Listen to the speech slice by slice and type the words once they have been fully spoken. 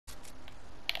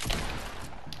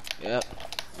Yep.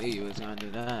 Knew you was gonna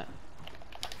do that.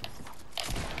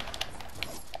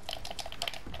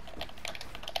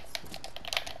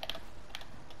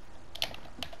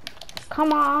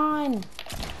 Come on.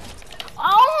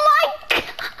 Oh my god.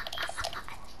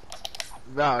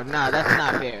 Bro, nah, that's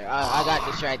not fair. I got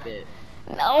distracted.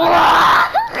 No.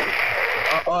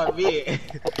 Or me.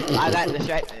 I got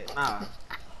distracted. Nah.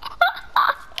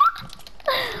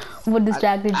 What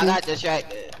distracted you? I got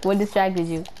distracted. What distracted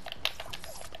you?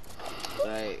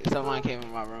 Like, someone came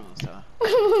in my room,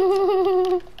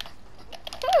 so.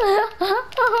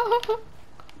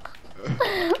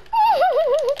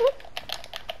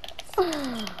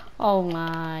 Oh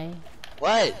my.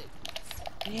 What?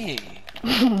 Dang.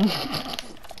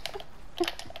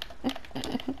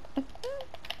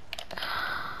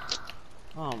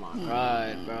 Oh my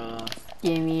god, bro.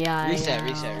 Give me a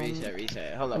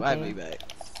Reset. Hold up, okay. I'll be back.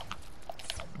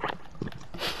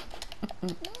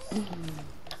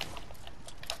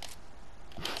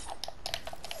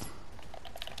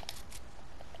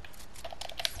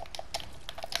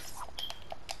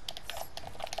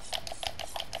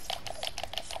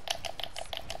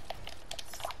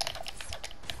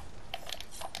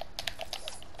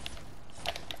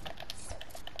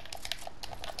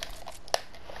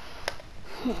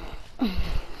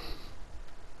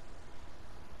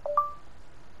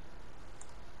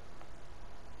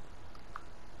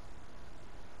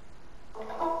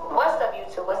 What's up,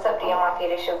 YouTube? What's up, DMRP?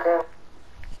 This your girl.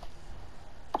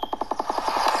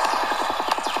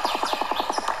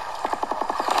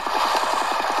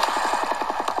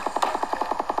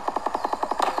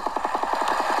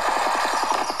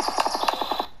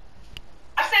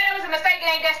 I said it was a mistake. It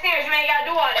ain't that serious. You ain't gotta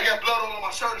do all that. I got blood all on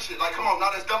my shirt and shit. Like, come on,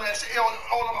 now that's dumb ass shit all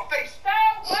on my face. So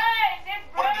what? It's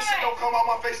What blood. if this shit don't come out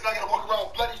my face and I gotta walk around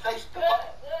with bloody face? Good,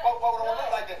 Why would I want to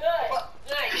look like that? What?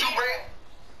 Good. Cause you ran.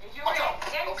 Is you Watch ready? out.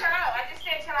 Yeah, Okay. chill out. I just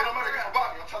said chill It out. don't matter if it's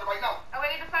Bobby. I'm telling you right now. Oh,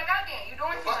 wait, get the fuck out then. You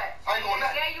doing too What? much. I ain't doing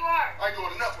that. Yeah, you are. I ain't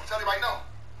doing enough. I'm telling you right now.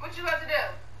 What you about to do?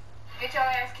 Get your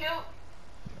ass killed?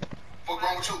 Fuck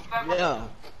wrong with you? Yeah.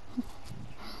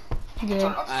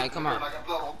 Yeah. Alright, come on. I got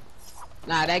blood on.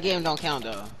 Nah, that game don't count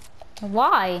though.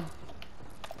 Why?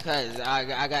 Cause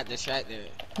I got distracted.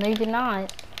 No, you did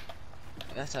not.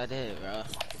 Yes, I did, bro.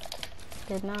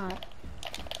 Did not.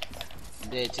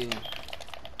 Did too.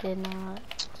 Did not.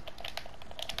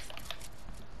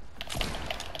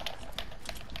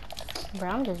 Bro,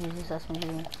 I'm just using this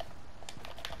SMG.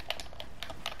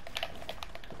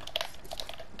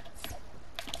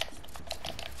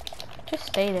 Just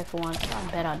stay there for once.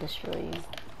 I bet I'll destroy you.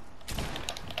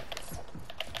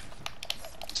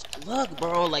 Look,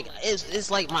 bro, like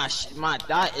it's like my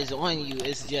dot is on you.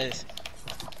 It's just.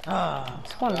 Oh,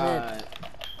 This one's God. it.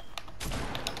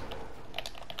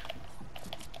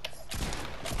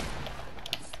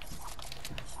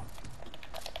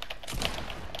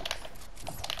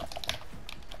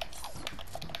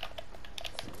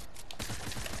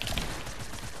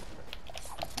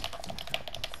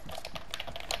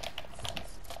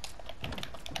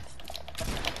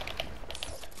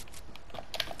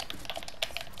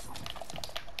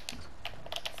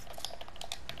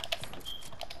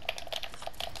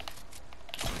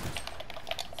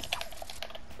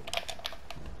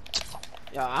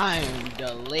 Yo, I am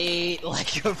delayed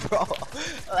like a bro.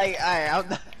 Like, alright,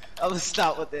 I'm gonna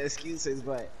stop with the excuses,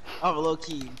 but I'm low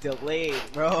key delayed,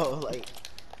 bro. Like,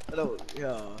 I don't,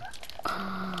 yo.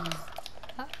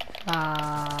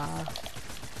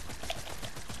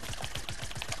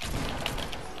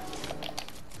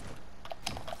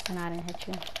 And I didn't hit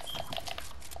you.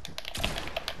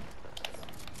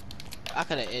 I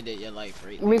could have ended your life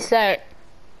right there. Reset.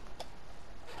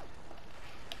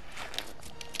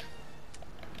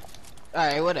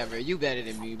 Alright, whatever. You better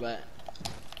than me, but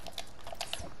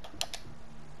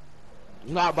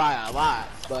not by a lot,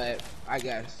 but I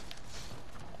guess.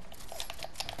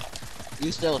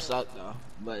 You still suck though,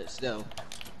 but still.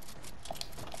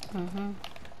 Mhm.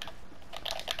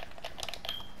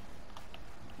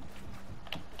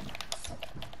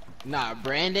 Nah,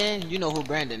 Brandon, you know who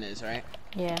Brandon is, right?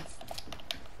 Yeah.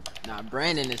 Nah,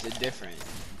 Brandon is different.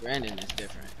 Brandon is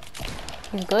different.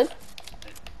 He's good?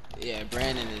 Yeah,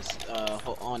 Brandon is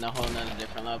on a whole nother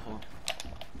different level.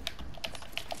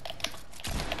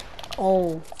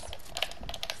 Oh.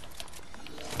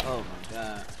 Oh my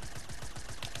god.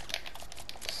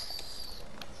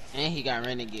 And he got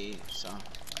Renegade, so.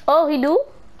 Oh, he do?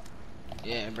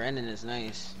 Yeah, Brandon is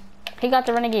nice. He got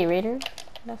the Renegade Raider?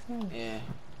 That's nice. Yeah.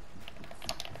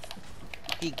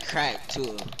 He cracked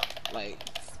too. Like,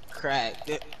 cracked.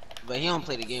 But he don't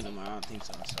play the game anymore, I don't think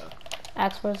so, so.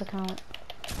 Ask for his account.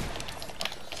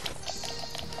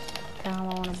 Tell him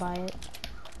I wanna buy it.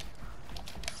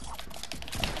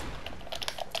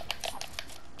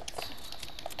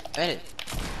 Edit.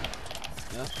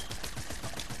 Yeah.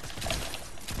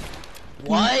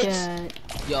 What? God.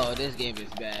 Yo, this game is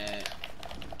bad.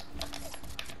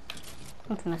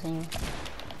 I'm finessing you.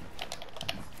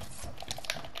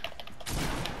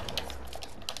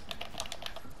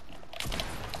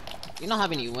 You know how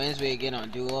many wins we get on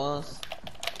duos?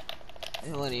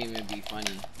 It wouldn't even be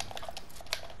funny.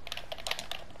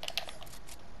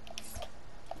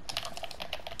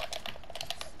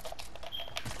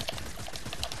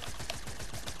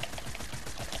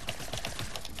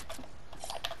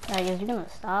 I guess you're gonna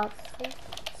stop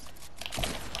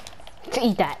to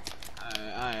eat that.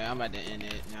 Alright, I'm about to end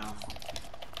it now.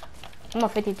 I'm on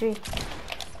 53.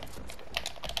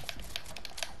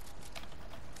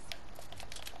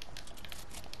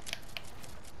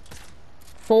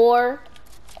 Four.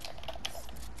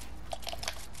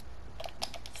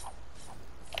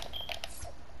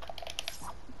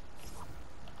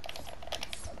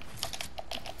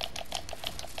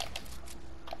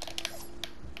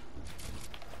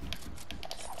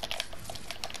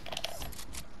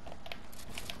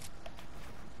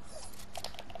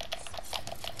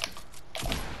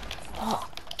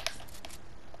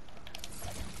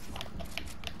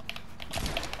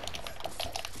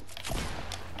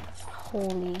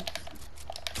 Holy.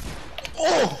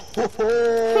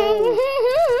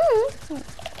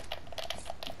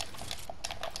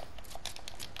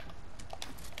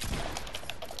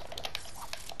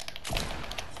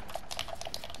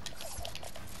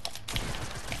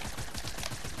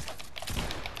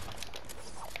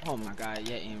 Oh my god,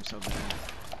 your aim so bad.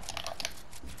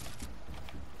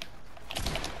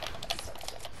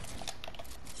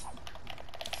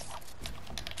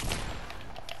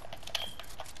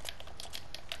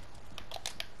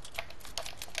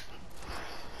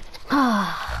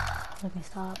 Let me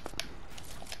stop.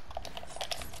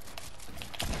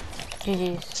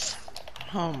 GG's.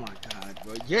 Oh my god,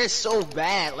 bro. You're so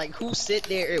bad. Like, who sit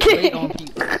there and wait on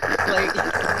people? Like,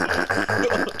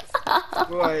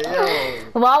 bro, yo.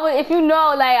 Why would, if you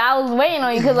know, like, I was waiting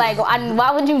on you, cause like,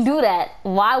 why would you do that?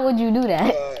 Why would you do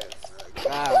that?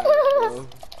 God, bro.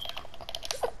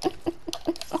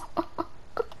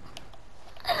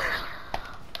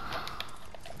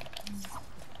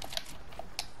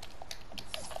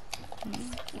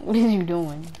 What is you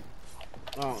doing?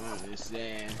 I don't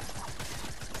understand.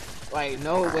 Like,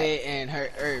 no way in her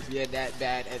earth you're that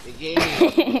bad at the game.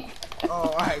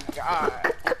 Oh my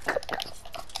god.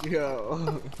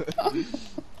 Yo.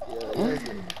 Yo,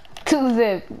 listen. 2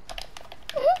 zip.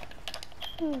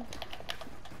 You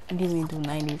didn't even do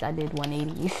 90s. I did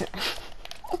 180s.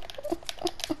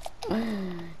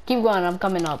 Keep going. I'm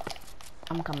coming up.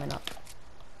 I'm coming up.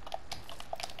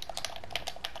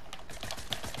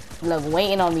 Look,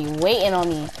 waiting on me. Waiting on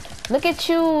me. Look at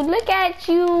you. Look at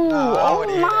you. Oh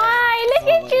my. Look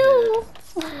at you.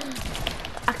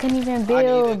 I couldn't even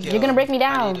build. You're gonna break me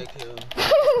down. I need a kill.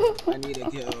 I need a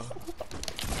kill.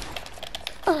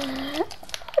 I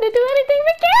didn't do anything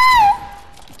but kill.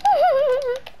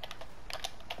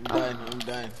 I'm done. I'm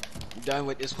done. I'm done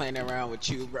with this playing around with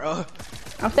you, bro.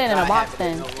 I'm staying in a box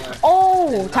then. No Oh,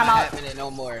 timeout. timeout. Not happening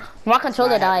no more. My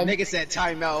controller died. Nigga said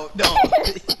timeout. No.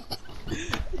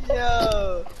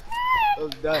 Yo. I'm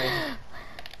done.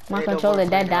 My controller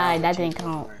that died. That didn't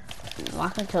count. My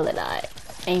controller died,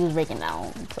 and he was breaking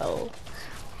down. So.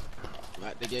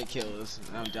 About to get kills.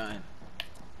 I'm done.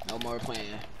 No more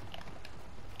playing.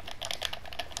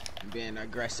 I'm being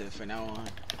aggressive from now on.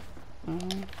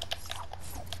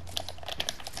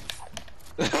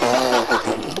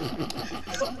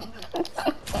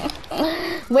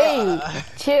 Wait,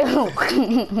 chill.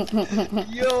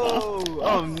 Yo,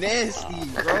 I'm nasty,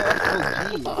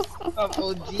 bro. I'm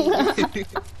OG.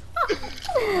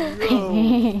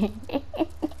 Yo,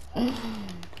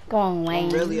 Go on, Wayne.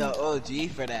 I'm really an OG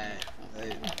for that.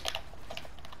 Like,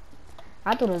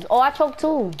 I thought it was. Oh, I choked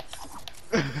too.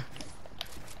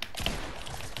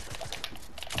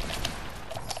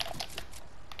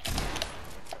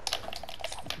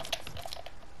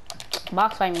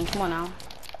 Box fight me. Come on now.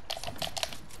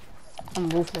 I'm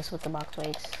ruthless with the box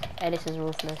fights. Edis is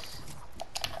ruthless.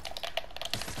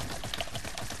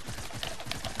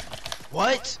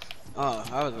 what? Oh,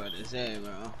 I was about to say,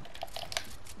 bro.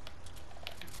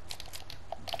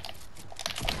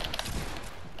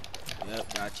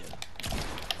 Yep, gotcha.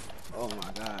 Oh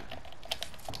my god.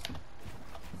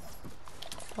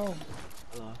 Oh,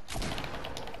 Hello.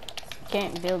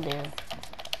 can't build there.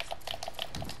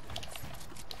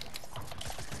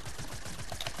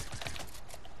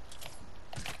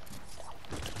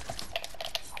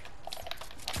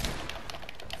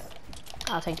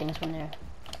 I'll take things from there.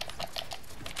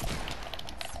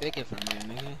 Take it from there,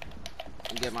 nigga.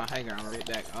 get my high ground right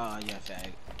back. Oh yeah,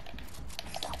 fag.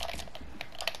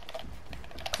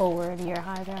 Code word, your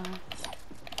high ground.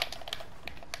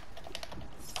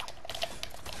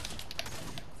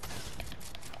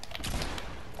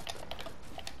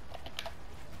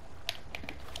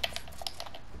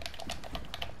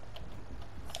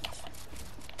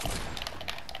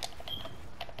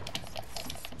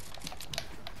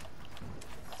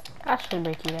 I should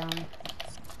break you down.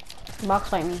 Box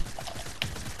fight me.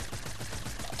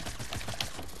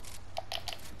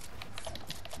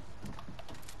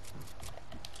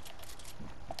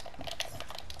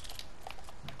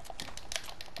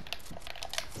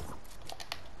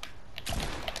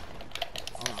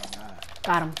 Oh my god.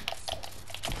 Got him.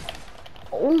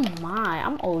 Oh my,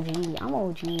 I'm OG. I'm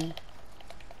OG. My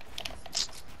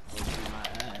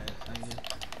ass, nigga.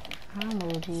 I'm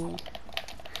OG.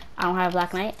 I don't have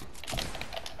Black Knight.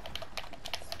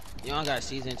 You don't got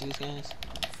season 2 skins?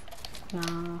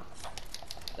 Nah.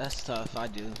 That's tough. I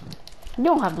do. You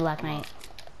don't have Black Knight.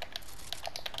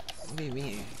 What do you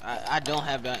mean? I don't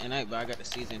have Black Knight, but I got the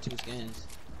season 2 skins.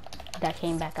 That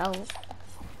came back out.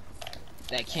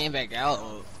 That came back out.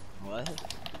 What?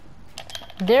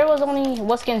 There was only,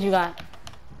 what skins you got?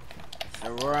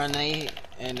 Aurora Knight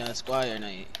and Squire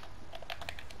Knight.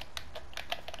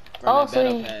 From Oh, the so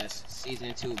Battle you... Pass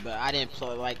season 2, but I didn't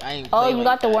play like I ain't. Oh, play you like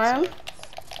got the that, worm? so.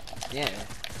 Yeah.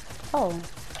 Oh.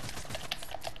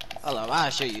 Hold up, I'll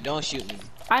show you. Don't shoot me.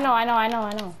 I know.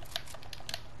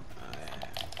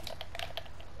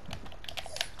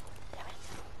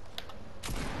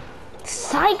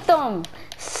 Psyched them!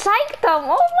 Psyched them!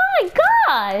 Oh my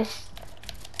gosh!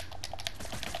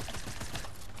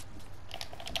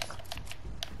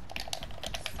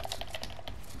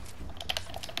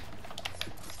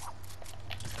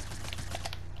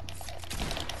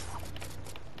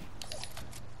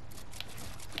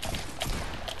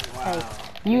 Wow. Like,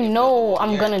 you know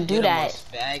I'm gonna do that.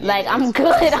 Like, I'm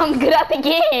good. I'm good at the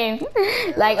game.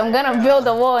 Like, I'm gonna build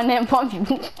a wall and then pump you.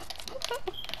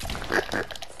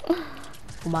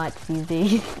 Bots these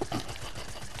days.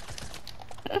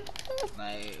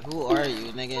 Like, who are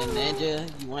you, nigga? Ninja?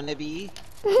 You wanna be?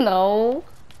 No.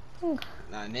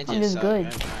 Nah, Ninja I'm just suck. good.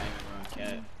 I'm not even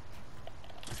gonna cap.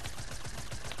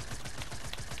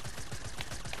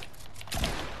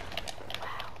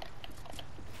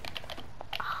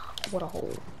 What a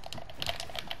hole.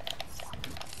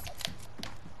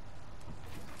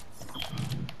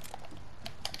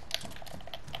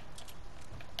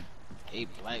 Hate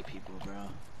black people, bro.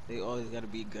 They always gotta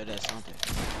be good at something.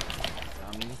 You know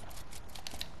what I mean?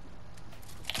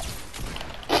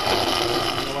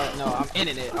 You know what? No, I'm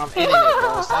ending it. I'm ending it,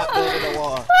 bro. Stop building the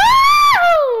wall.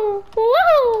 Woo! Woo!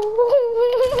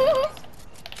 Woo!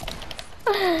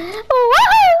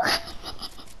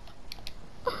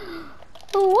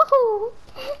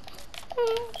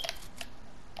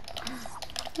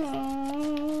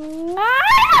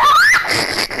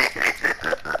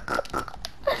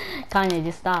 Kanye,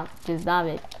 just stop. Just stop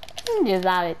it. Just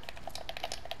stop it.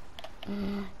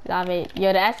 Stop it.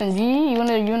 Yo, the SMG, you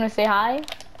wanna say hi?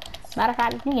 Matter of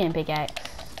fact, you getting pickaxe.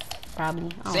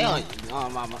 Probably. Say on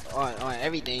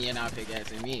everything you're not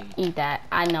pickaxing me. Eat that.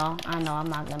 I know. I'm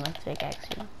not gonna pickaxe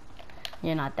you.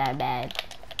 You're not that bad.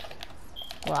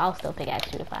 Well, I'll still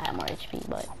pickaxe you if I had more HP,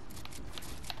 but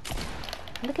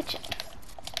look at you.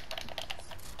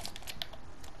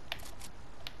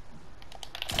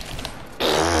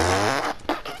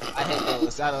 I hit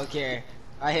those. I don't care.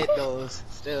 I hit those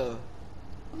still.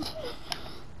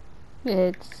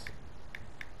 It's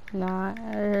not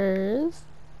hers.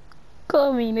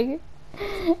 Call me, nigga.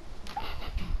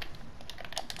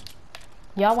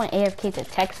 Y'all went AFK to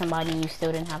text somebody you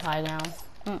still didn't have high ground.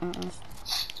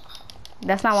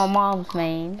 That's not my mom's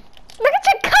main. Look at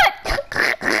your cut!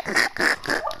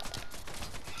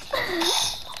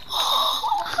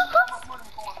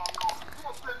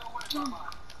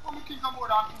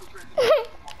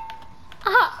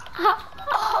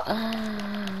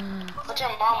 Put your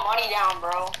mom money down,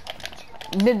 bro.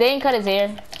 Did Dane cut his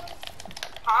hair?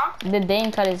 Huh? Did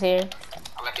Dane cut his hair?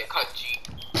 I like your cut, G.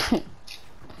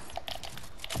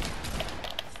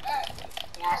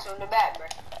 Yeah, show in the back, bro.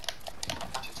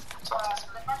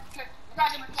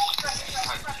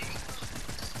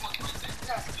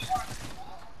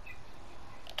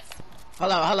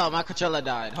 Hello, my controller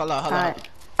died. Hello. Alright,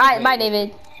 Wait. bye,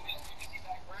 David.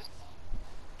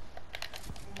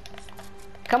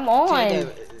 Come on.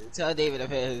 Tell David to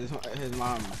pay his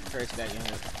mom first back in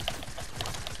her.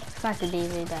 Back to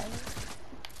David.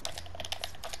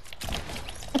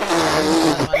 My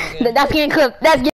nigga. That's getting clipped. That's